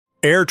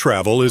Air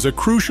travel is a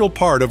crucial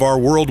part of our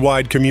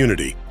worldwide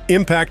community,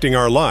 impacting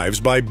our lives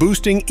by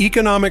boosting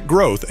economic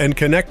growth and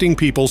connecting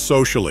people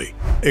socially.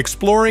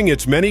 Exploring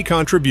its many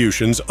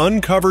contributions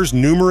uncovers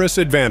numerous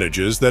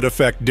advantages that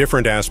affect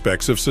different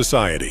aspects of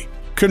society.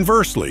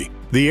 Conversely,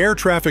 the air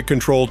traffic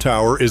control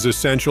tower is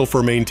essential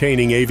for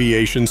maintaining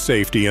aviation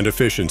safety and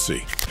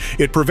efficiency.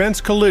 It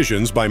prevents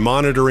collisions by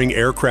monitoring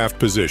aircraft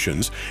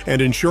positions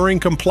and ensuring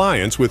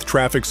compliance with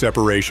traffic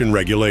separation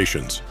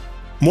regulations.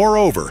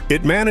 Moreover,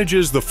 it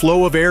manages the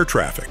flow of air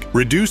traffic,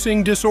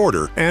 reducing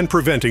disorder and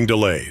preventing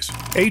delays.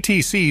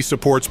 ATC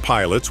supports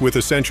pilots with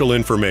essential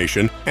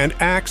information and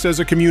acts as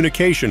a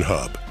communication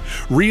hub,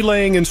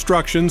 relaying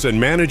instructions and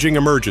managing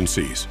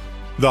emergencies.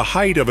 The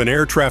height of an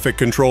air traffic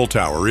control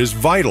tower is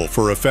vital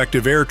for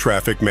effective air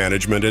traffic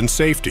management and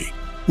safety,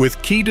 with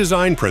key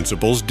design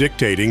principles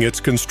dictating its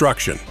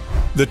construction.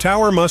 The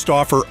tower must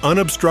offer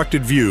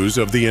unobstructed views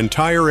of the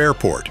entire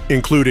airport,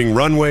 including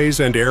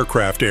runways and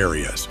aircraft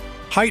areas.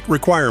 Height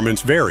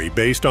requirements vary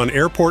based on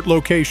airport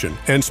location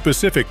and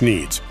specific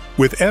needs,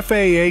 with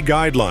FAA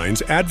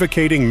guidelines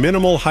advocating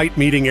minimal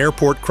height-meeting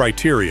airport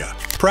criteria.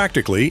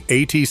 Practically,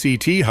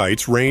 ATC-T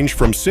heights range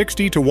from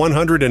 60 to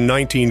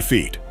 119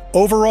 feet.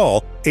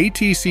 Overall,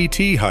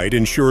 ATC-T height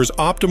ensures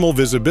optimal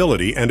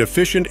visibility and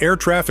efficient air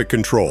traffic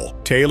control,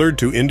 tailored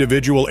to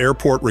individual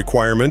airport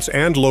requirements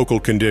and local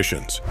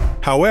conditions.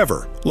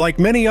 However, like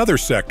many other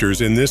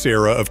sectors in this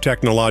era of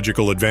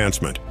technological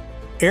advancement,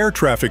 air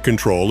traffic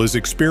control is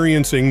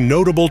experiencing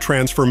notable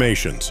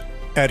transformations.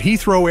 At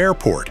Heathrow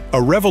Airport,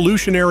 a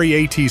revolutionary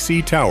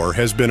ATC tower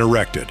has been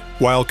erected,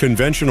 while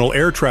conventional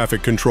air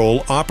traffic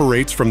control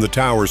operates from the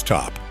tower's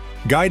top,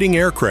 guiding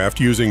aircraft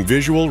using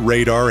visual,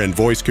 radar, and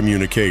voice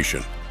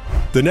communication.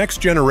 The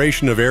next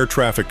generation of air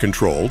traffic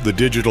control, the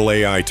digital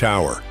AI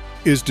tower,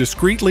 is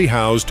discreetly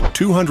housed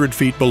 200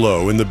 feet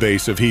below in the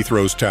base of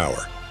Heathrow's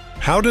tower.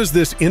 How does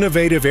this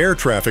innovative air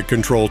traffic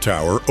control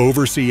tower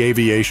oversee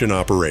aviation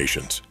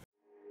operations?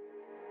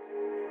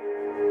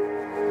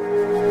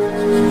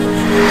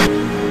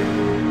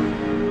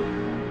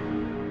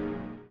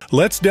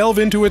 Let's delve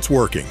into its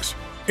workings.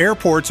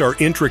 Airports are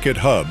intricate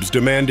hubs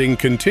demanding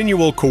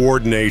continual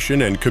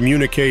coordination and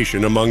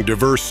communication among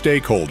diverse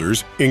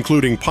stakeholders,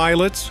 including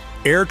pilots,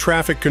 air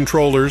traffic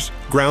controllers,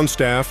 ground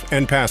staff,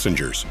 and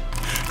passengers.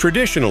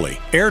 Traditionally,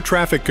 air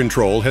traffic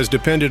control has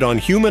depended on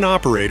human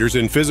operators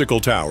in physical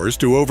towers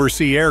to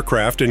oversee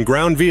aircraft and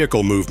ground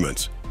vehicle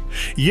movements.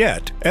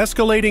 Yet,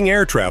 escalating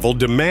air travel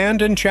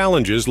demand and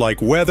challenges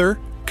like weather,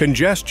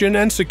 congestion,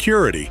 and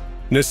security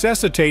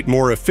necessitate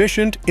more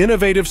efficient,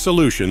 innovative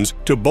solutions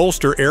to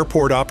bolster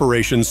airport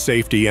operations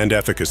safety and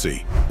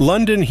efficacy.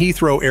 London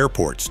Heathrow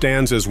Airport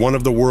stands as one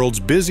of the world's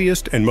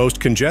busiest and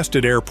most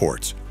congested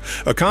airports,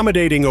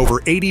 accommodating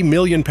over 80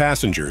 million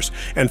passengers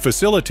and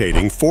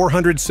facilitating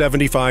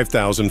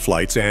 475,000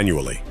 flights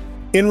annually.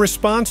 In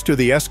response to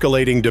the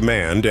escalating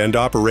demand and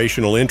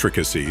operational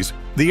intricacies,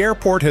 the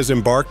airport has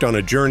embarked on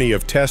a journey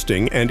of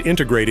testing and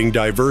integrating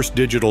diverse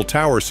digital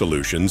tower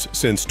solutions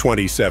since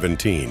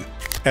 2017.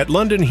 At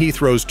London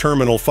Heathrow's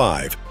Terminal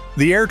 5,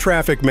 the Air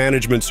Traffic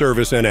Management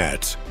Service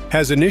 (ATS)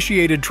 has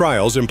initiated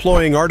trials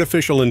employing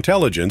artificial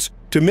intelligence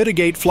to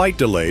mitigate flight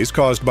delays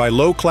caused by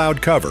low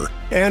cloud cover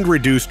and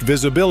reduced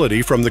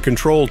visibility from the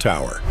control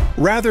tower.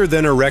 Rather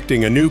than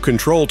erecting a new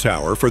control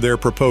tower for their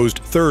proposed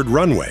third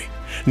runway,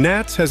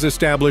 NATS has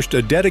established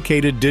a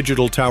dedicated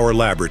digital tower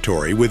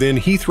laboratory within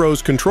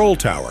Heathrow's control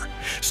tower,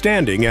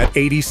 standing at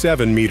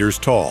 87 meters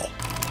tall.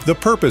 The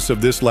purpose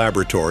of this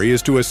laboratory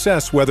is to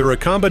assess whether a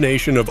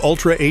combination of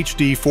Ultra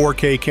HD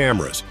 4K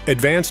cameras,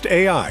 advanced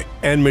AI,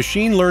 and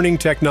machine learning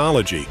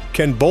technology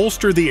can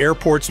bolster the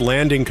airport's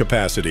landing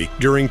capacity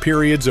during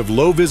periods of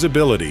low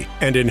visibility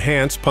and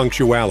enhance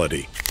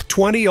punctuality.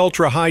 20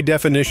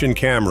 ultra-high-definition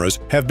cameras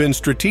have been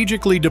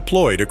strategically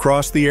deployed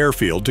across the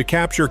airfield to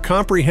capture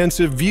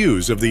comprehensive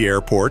views of the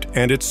airport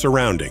and its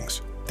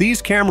surroundings.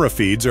 These camera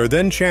feeds are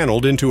then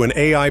channeled into an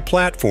AI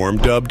platform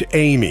dubbed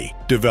AMI,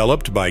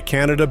 developed by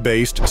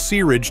Canada-based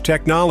Seeridge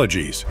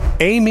Technologies.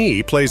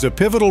 AMI plays a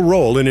pivotal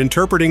role in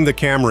interpreting the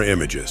camera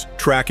images,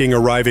 tracking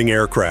arriving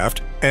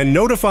aircraft, and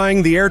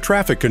notifying the air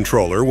traffic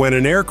controller when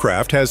an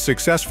aircraft has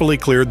successfully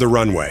cleared the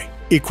runway.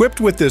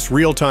 Equipped with this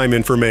real-time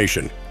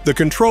information, the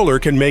controller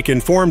can make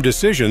informed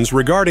decisions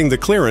regarding the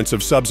clearance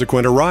of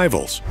subsequent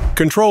arrivals.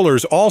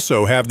 Controllers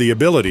also have the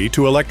ability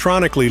to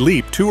electronically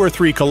leap 2 or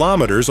 3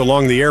 kilometers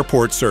along the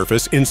airport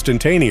surface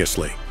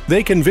instantaneously.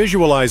 They can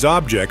visualize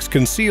objects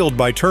concealed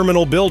by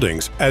terminal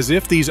buildings as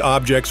if these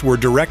objects were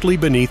directly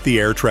beneath the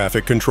air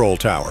traffic control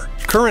tower.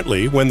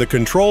 Currently, when the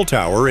control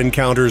tower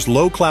encounters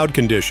low cloud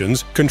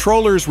conditions,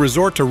 controllers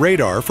resort to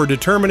radar for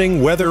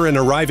determining whether an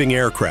arriving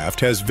aircraft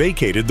has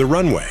vacated the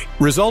runway,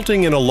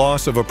 resulting in a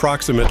loss of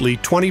approximately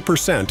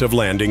 20% of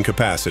landing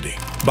capacity.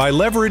 By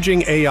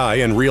leveraging AI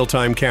and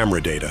real-time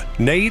camera data,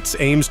 NATS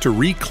aims to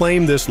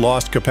reclaim this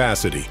lost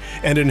capacity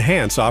and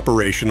enhance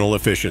operational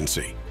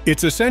efficiency.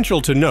 It's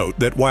essential to note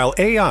that while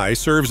AI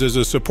serves as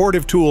a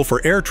supportive tool for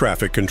air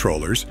traffic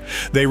controllers,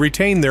 they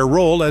retain their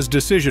role as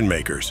decision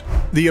makers.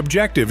 The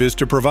objective is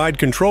to provide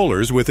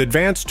controllers with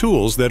advanced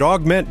tools that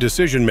augment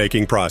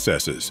decision-making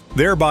processes,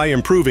 thereby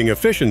improving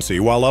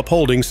efficiency while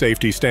upholding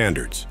safety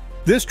standards.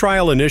 This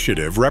trial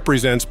initiative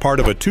represents part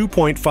of a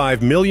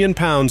 £2.5 million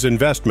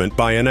investment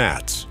by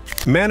ANATS.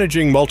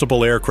 Managing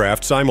multiple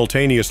aircraft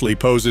simultaneously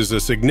poses a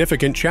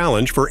significant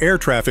challenge for air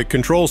traffic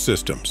control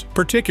systems,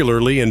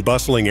 particularly in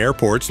bustling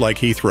airports like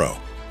Heathrow.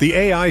 The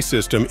AI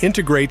system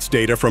integrates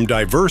data from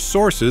diverse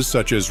sources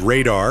such as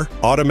radar,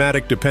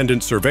 automatic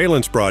dependent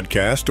surveillance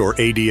broadcast or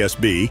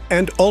ADS-B,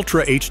 and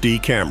Ultra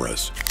HD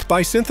cameras.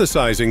 By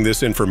synthesizing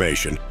this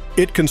information,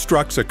 it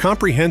constructs a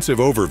comprehensive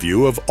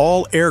overview of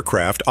all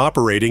aircraft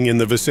operating in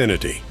the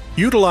vicinity.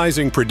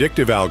 Utilizing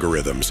predictive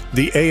algorithms,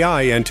 the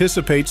AI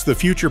anticipates the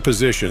future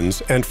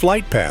positions and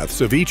flight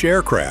paths of each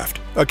aircraft,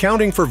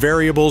 accounting for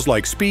variables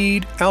like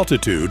speed,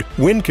 altitude,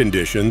 wind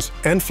conditions,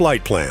 and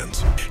flight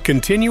plans.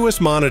 Continuous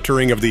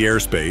monitoring of the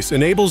airspace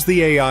enables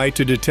the AI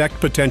to detect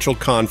potential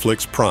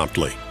conflicts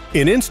promptly.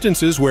 In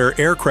instances where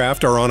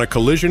aircraft are on a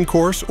collision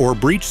course or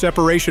breach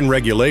separation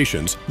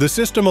regulations, the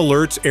system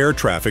alerts air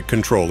traffic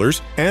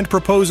controllers and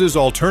proposes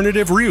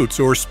alternative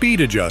routes or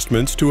speed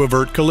adjustments to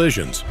avert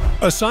collisions.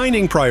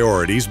 Assigning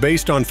priorities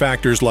based on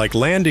factors like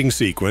landing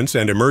sequence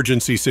and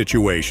emergency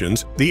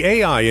situations, the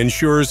AI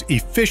ensures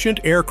efficient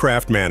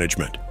aircraft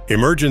management.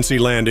 Emergency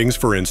landings,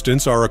 for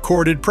instance, are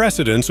accorded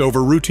precedence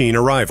over routine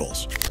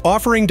arrivals.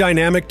 Offering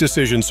dynamic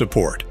decision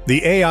support,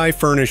 the AI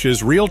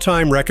furnishes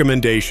real-time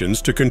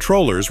recommendations to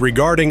controllers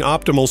regarding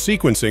optimal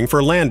sequencing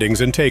for landings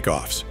and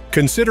takeoffs.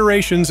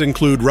 Considerations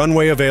include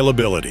runway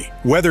availability,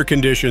 weather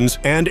conditions,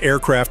 and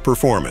aircraft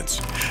performance.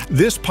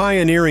 This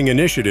pioneering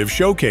initiative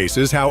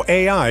showcases how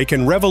AI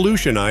can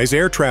revolutionize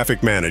air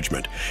traffic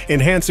management,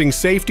 enhancing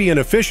safety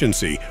and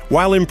efficiency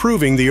while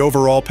improving the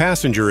overall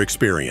passenger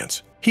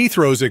experience.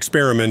 Heathrow's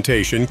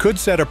experimentation could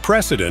set a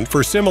precedent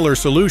for similar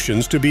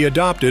solutions to be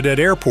adopted at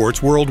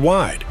airports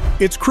worldwide.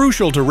 It's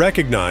crucial to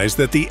recognize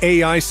that the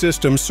AI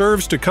system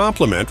serves to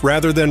complement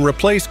rather than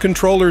replace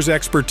controllers'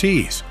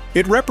 expertise.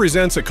 It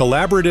represents a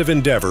collaborative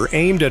endeavor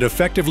aimed at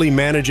effectively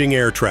managing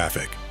air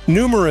traffic.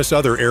 Numerous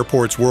other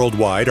airports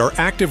worldwide are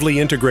actively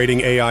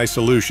integrating AI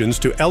solutions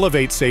to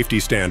elevate safety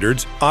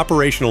standards,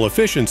 operational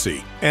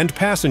efficiency, and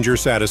passenger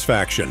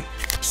satisfaction.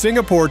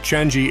 Singapore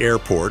Changi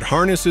Airport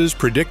harnesses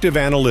predictive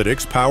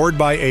analytics powered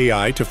by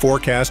AI to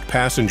forecast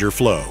passenger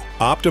flow,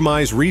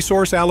 optimize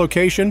resource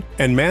allocation,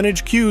 and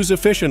manage queues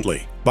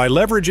efficiently. By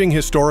leveraging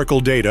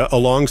historical data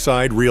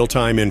alongside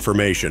real-time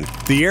information,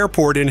 the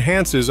airport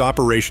enhances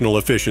operational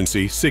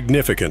efficiency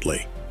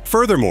significantly.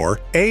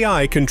 Furthermore,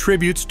 AI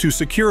contributes to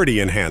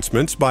security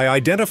enhancements by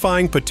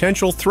identifying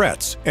potential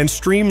threats and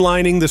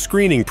streamlining the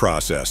screening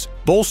process,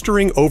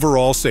 bolstering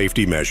overall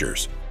safety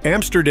measures.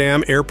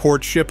 Amsterdam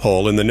Airport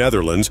Schiphol in the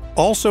Netherlands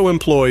also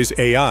employs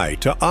AI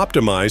to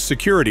optimize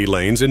security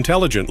lanes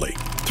intelligently.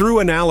 Through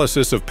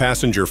analysis of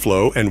passenger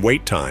flow and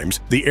wait times,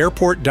 the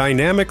airport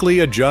dynamically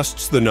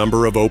adjusts the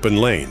number of open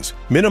lanes,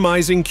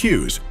 minimizing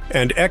queues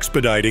and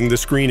expediting the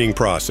screening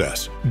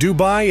process.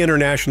 Dubai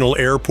International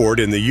Airport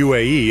in the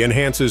UAE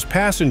enhances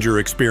passenger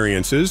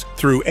experiences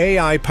through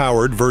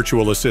AI-powered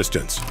virtual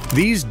assistants.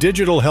 These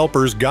digital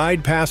helpers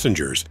guide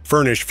passengers,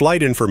 furnish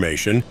flight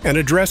information, and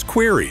address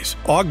queries,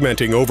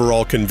 augmenting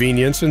overall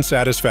convenience and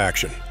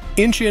satisfaction.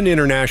 Incheon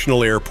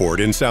International Airport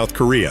in South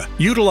Korea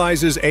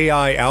utilizes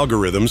AI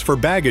algorithms for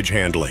baggage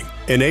handling,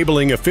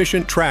 enabling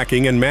efficient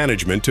tracking and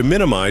management to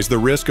minimize the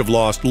risk of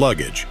lost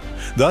luggage,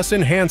 thus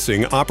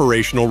enhancing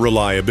operational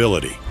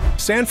reliability.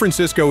 San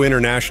Francisco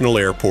International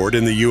Airport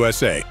in the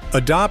USA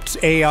adopts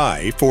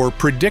AI for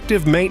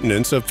predictive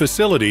maintenance of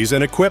facilities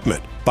and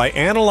equipment. By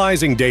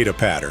analyzing data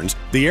patterns,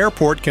 the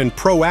airport can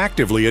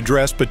proactively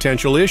address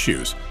potential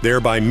issues,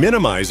 thereby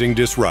minimizing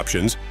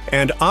disruptions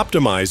and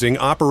optimizing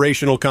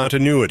operational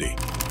continuity.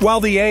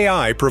 While the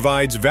AI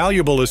provides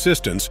valuable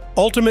assistance,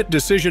 ultimate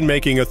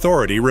decision-making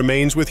authority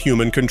remains with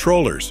human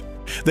controllers.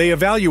 They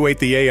evaluate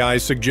the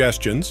AI's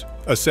suggestions,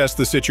 assess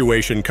the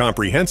situation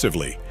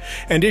comprehensively,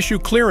 and issue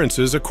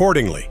clearances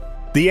accordingly.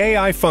 The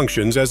AI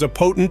functions as a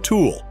potent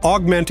tool,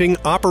 augmenting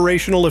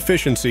operational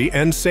efficiency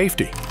and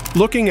safety.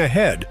 Looking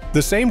ahead,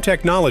 the same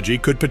technology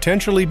could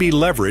potentially be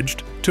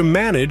leveraged to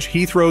manage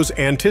Heathrow's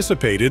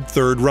anticipated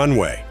third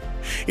runway.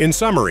 In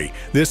summary,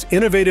 this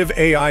innovative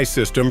AI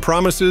system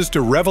promises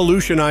to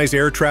revolutionize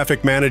air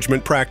traffic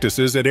management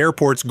practices at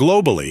airports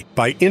globally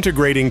by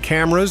integrating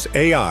cameras,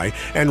 AI,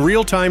 and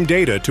real-time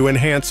data to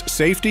enhance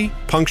safety,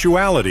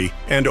 punctuality,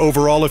 and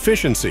overall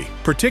efficiency,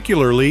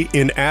 particularly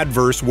in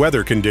adverse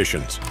weather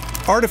conditions.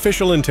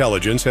 Artificial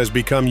intelligence has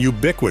become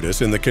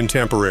ubiquitous in the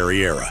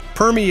contemporary era,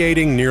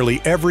 permeating nearly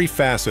every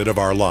facet of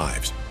our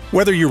lives.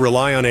 Whether you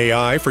rely on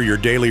AI for your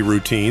daily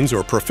routines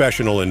or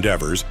professional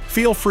endeavors,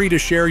 feel free to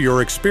share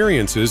your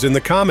experiences in the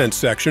comments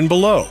section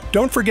below.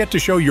 Don't forget to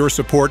show your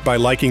support by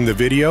liking the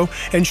video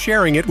and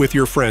sharing it with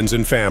your friends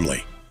and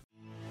family.